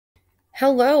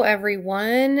Hello,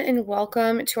 everyone, and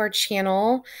welcome to our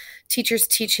channel, Teachers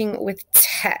Teaching with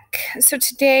Tech. So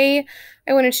today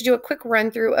I wanted to do a quick run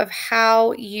through of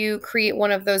how you create one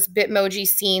of those Bitmoji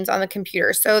scenes on the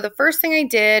computer. So the first thing I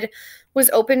did was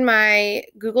open my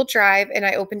Google Drive and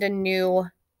I opened a new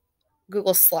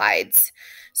Google Slides.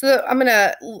 So I'm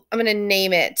gonna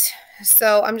name it.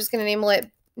 So I'm just gonna name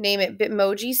it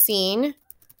Bitmoji Scene.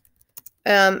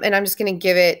 And I'm just gonna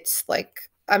give it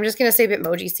I'm just going to say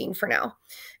Bitmoji Scene for now.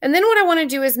 And then what I want to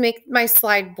do is make my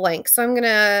slide blank. So I'm going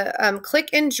to click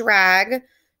and drag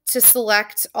to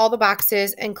select all the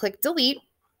boxes and click delete.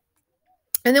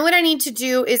 And then what I need to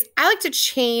do is I like to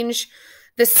change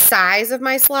the size of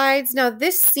my slides. Now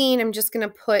this scene I'm just going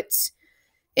to put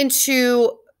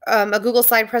into a Google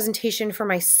slide presentation for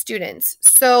my students.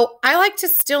 So I like to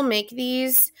still make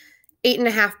these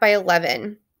 8.5 by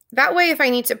 11. That way, if I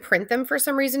need to print them for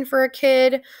some reason for a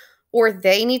kid, or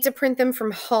they need to print them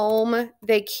from home,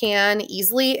 they can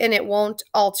easily and it won't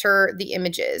alter the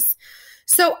images.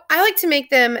 So I like to make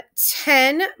them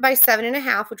 10 by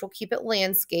 7.5, which will keep it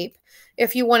landscape.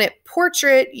 If you want it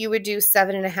portrait, you would do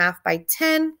 7.5 by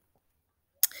 10.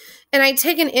 And I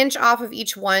take an inch off of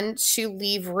each one to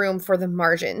leave room for the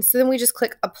margin. So then we just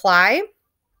click apply.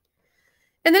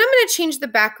 And then I'm going to change the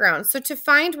background. So to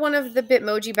find one of the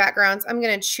Bitmoji backgrounds, I'm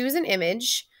going to choose an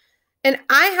image. And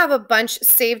I have a bunch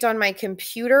saved on my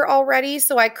computer already,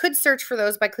 so I could search for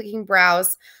those by clicking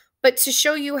browse. But to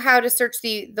show you how to search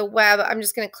the web, I'm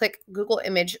just going to click Google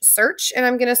Image Search, and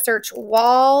I'm going to search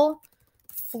wall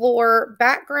floor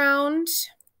background.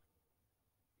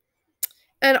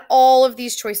 And all of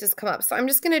these choices come up. So I'm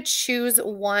just going to choose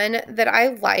one that I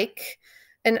like.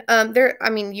 And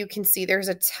you can see there's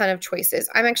a ton of choices.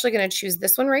 I'm actually going to choose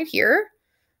this one right here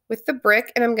with the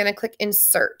brick, and I'm going to click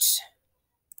Insert.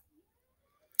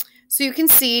 So you can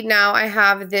see now I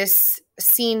have this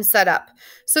scene set up.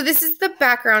 So this is the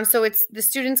background. So the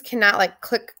students cannot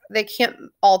they can't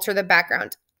alter the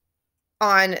background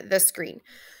on the screen.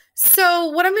 So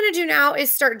what I'm going to do now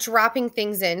is start dropping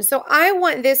things in. So I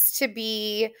want this to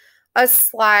be a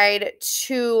slide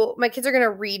my kids are going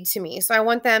to read to me. So I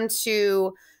want them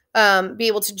to be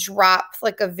able to drop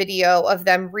like a video of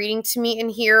them reading to me in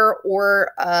here,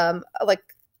 or I'm going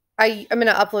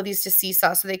to upload these to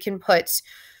Seesaw so they can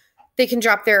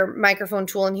drop their microphone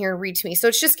tool in here and read to me. So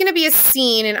it's just going to be a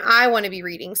scene and I want to be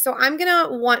reading. So I'm going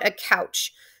to want a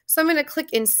couch. So I'm going to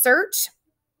click Insert,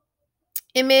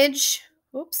 Image,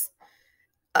 and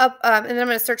then I'm going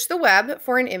to search the web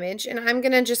for an image, and I'm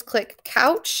going to just click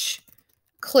Couch,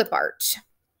 Clip Art.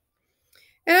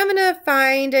 And I'm going to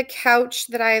find a couch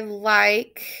that I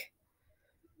like.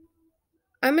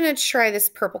 I'm going to try this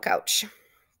purple couch.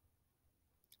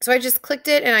 So I just clicked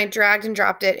it and I dragged and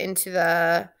dropped it into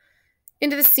the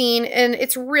scene, and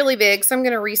it's really big, so I'm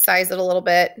going to resize it a little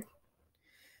bit.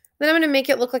 Then I'm going to make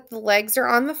it look like the legs are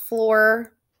on the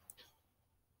floor.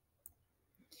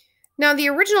 Now, the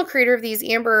original creator of these,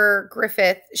 Amber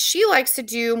Griffith, she likes to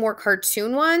do more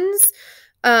cartoon ones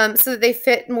so that they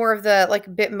fit more of the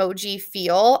Bitmoji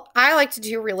feel. I like to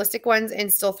do realistic ones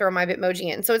and still throw my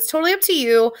Bitmoji in. So it's totally up to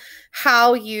you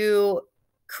how you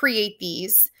create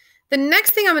these. The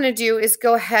next thing I'm going to do is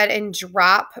go ahead and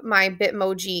drop my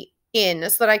Bitmoji in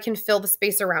so that I can fill the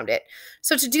space around it.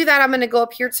 So to do that, I'm going to go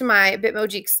up here to my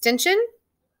Bitmoji extension.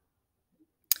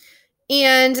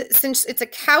 And since it's a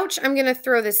couch, I'm going to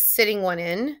throw this sitting one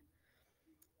in.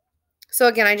 So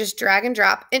again, I just drag and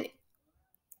drop. And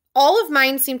all of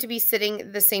mine seem to be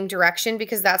sitting the same direction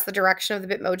because that's the direction of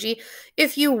the Bitmoji.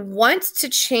 If you want to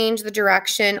change the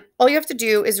direction, all you have to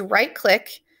do is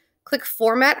right-click, click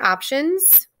Format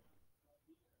Options.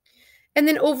 And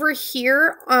then over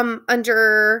here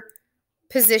under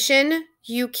Position,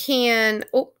 you can,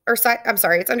 it's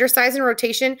under Size and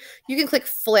Rotation, you can click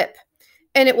Flip,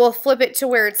 and it will flip it to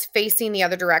where it's facing the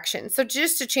other direction. So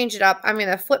just to change it up, I'm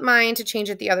going to flip mine to change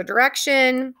it the other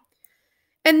direction.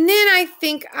 And then I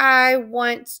think I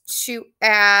want to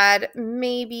add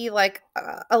maybe like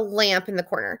a lamp in the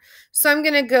corner. So I'm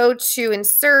going to go to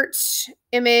Insert,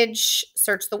 Image,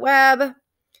 search the web,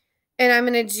 and I'm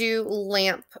going to do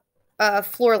lamp,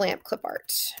 floor lamp clip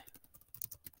art.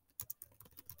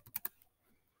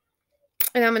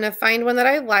 And I'm going to find one that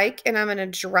I like, and I'm going to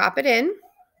drop it in.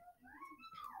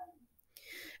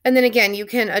 And then again, you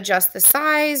can adjust the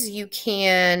size. You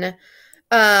can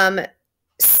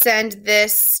send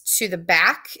this to the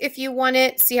back if you want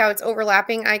it. See how it's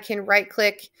overlapping? I can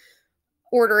right-click,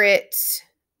 order it,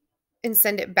 and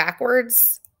send it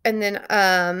backwards. And then,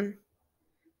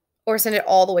 or send it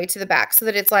all the way to the back so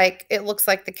that it looks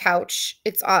like the couch.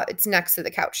 It's next to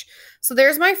the couch. So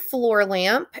there's my floor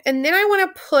lamp. And then I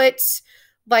want to put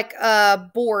like a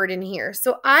board in here.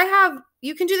 So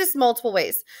you can do this multiple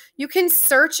ways. You can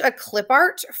search a clip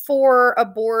art for a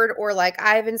board, or like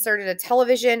I've inserted a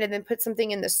television and then put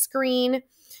something in the screen.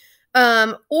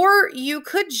 Or you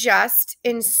could just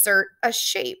insert a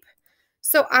shape.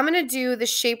 So I'm going to do the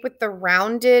shape with the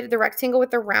rectangle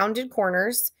with the rounded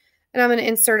corners, and I'm going to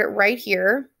insert it right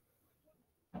here.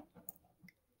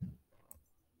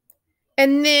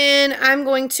 And then I'm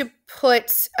going to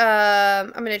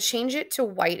I'm going to change it to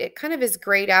white. It kind of is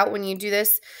grayed out when you do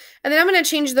this. And then I'm going to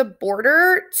change the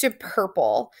border to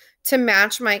purple to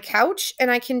match my couch. And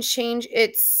I can change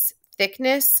its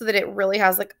thickness so that it really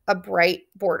has like a bright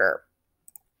border.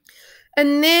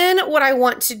 And then what I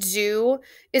want to do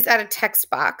is add a text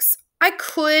box. I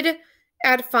could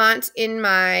add font in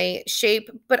my shape,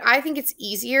 but I think it's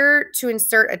easier to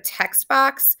insert a text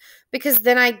box because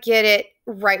then I get it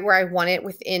right where I want it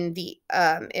within the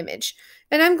image.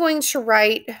 And I'm going to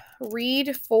write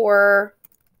read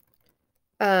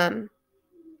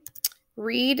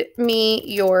me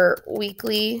your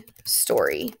weekly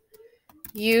story.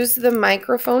 Use the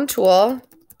microphone tool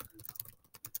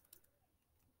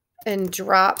and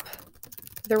drop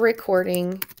the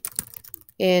recording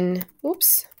in,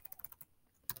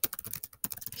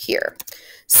 here.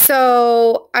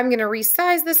 So I'm going to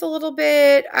resize this a little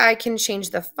bit. I can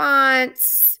change the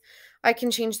fonts. I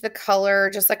can change the color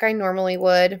just like I normally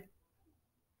would.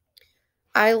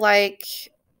 I like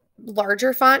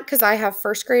larger font because I have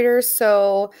first graders,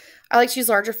 so I like to use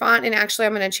larger font. And actually,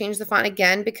 I'm going to change the font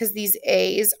again because these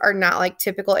A's are not like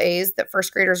typical A's that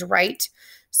first graders write.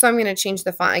 So I'm going to change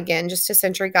the font again just to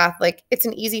Century Gothic. It's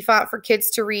an easy font for kids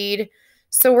to read,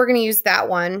 so we're going to use that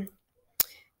one.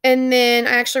 And then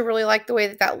I actually really like the way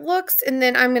that that looks. And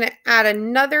then I'm going to add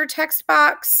another text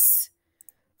box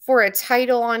for a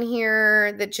title on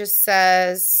here that just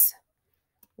says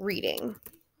reading.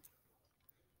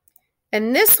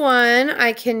 And this one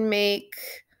I can make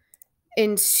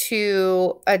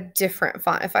into a different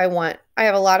font if I want. I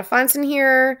have a lot of fonts in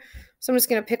here, so I'm just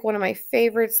going to pick one of my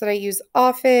favorites that I use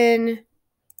often,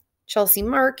 Chelsea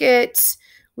Market.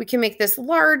 We can make this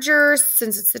larger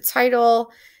since it's the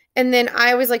title. And then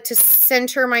I always like to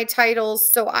center my titles,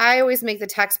 so I always make the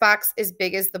text box as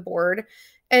big as the board.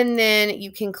 And then you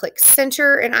can click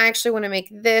center, and I actually want to make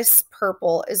this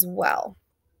purple as well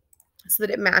so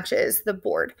that it matches the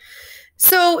board.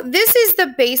 So this is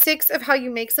the basics of how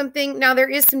you make something. Now there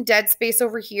is some dead space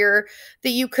over here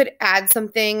that you could add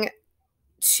something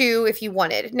to if you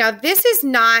wanted. Now this is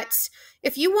not,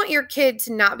 if you want your kid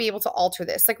to not be able to alter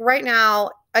this, like right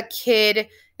now, a kid,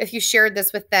 if you shared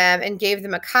this with them and gave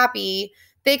them a copy,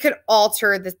 they could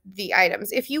alter the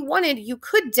items. If you wanted, you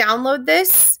could download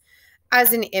this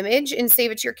as an image and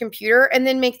save it to your computer and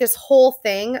then make this whole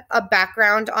thing a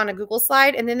background on a Google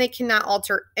slide, and then they cannot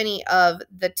alter any of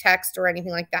the text or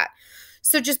anything like that.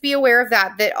 So just be aware of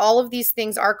that all of these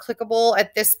things are clickable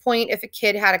at this point. If a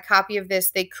kid had a copy of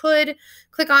this, they could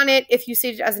click on it. If you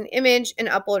saved it as an image and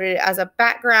uploaded it as a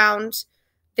background,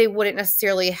 they wouldn't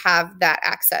necessarily have that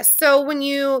access. So when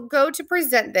you go to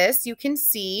present this, you can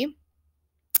see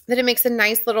that it makes a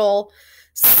nice little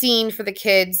scene for the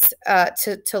kids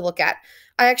to look at.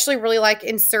 I actually really like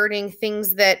inserting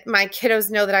things that my kiddos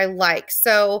know that I like.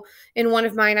 So in one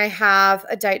of mine, I have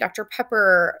a Diet Dr.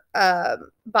 Pepper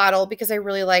bottle because I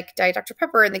really like Diet Dr.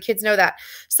 Pepper and the kids know that.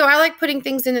 So I like putting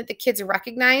things in that the kids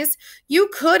recognize. You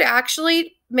could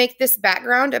actually make this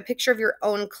background a picture of your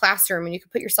own classroom, and you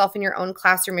could put yourself in your own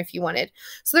classroom if you wanted.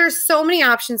 So there's so many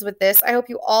options with this. I hope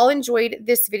you all enjoyed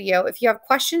this video. If you have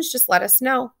questions, just let us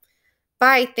know.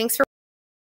 Bye. Thanks for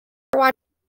watching.